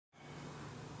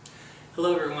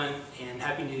Hello everyone, and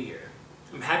Happy New Year.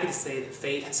 I'm happy to say that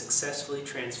Fate has successfully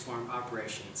transformed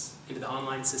operations into the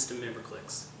online system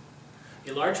MemberClicks.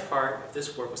 A large part of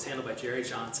this work was handled by Jerry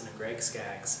Johnson and Greg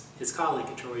Skaggs, his colleague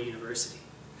at Troy University.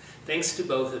 Thanks to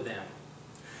both of them,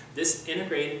 this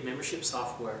integrated membership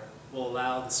software will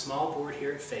allow the small board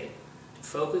here at Fate to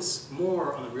focus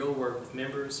more on the real work with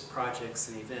members, projects,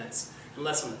 and events, and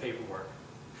less on the paperwork.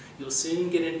 You'll soon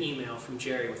get an email from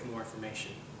Jerry with more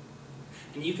information.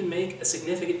 And you can make a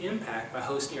significant impact by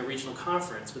hosting a regional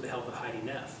conference with the help of Heidi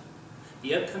Neff.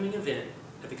 The upcoming event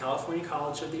at the California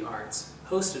College of the Arts,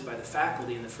 hosted by the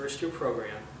faculty in the first-year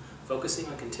program, focusing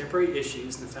on contemporary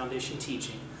issues in the foundation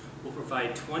teaching, will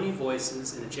provide 20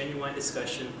 voices in a genuine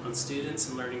discussion on students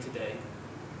and learning today.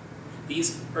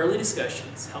 These early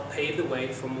discussions help pave the way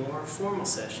for more formal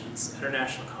sessions at our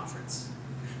national conference.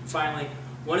 Finally,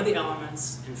 one of the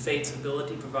elements in Fate's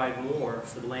ability to provide more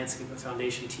for the landscape of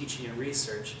foundation teaching and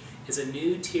research is a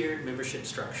new tiered membership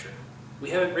structure.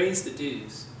 We haven't raised the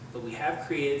dues, but we have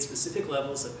created specific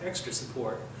levels of extra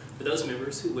support for those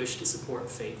members who wish to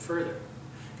support Fate further.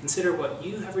 Consider what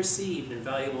you have received in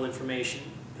valuable information,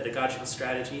 pedagogical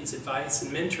strategies, advice,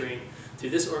 and mentoring through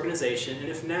this organization, and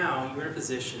if now you're in a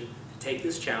position to take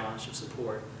this challenge of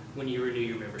support when you renew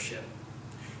your membership.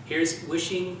 Here's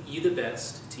wishing you the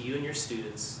best to you and your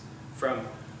students. From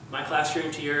my classroom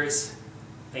to yours,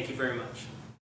 thank you very much.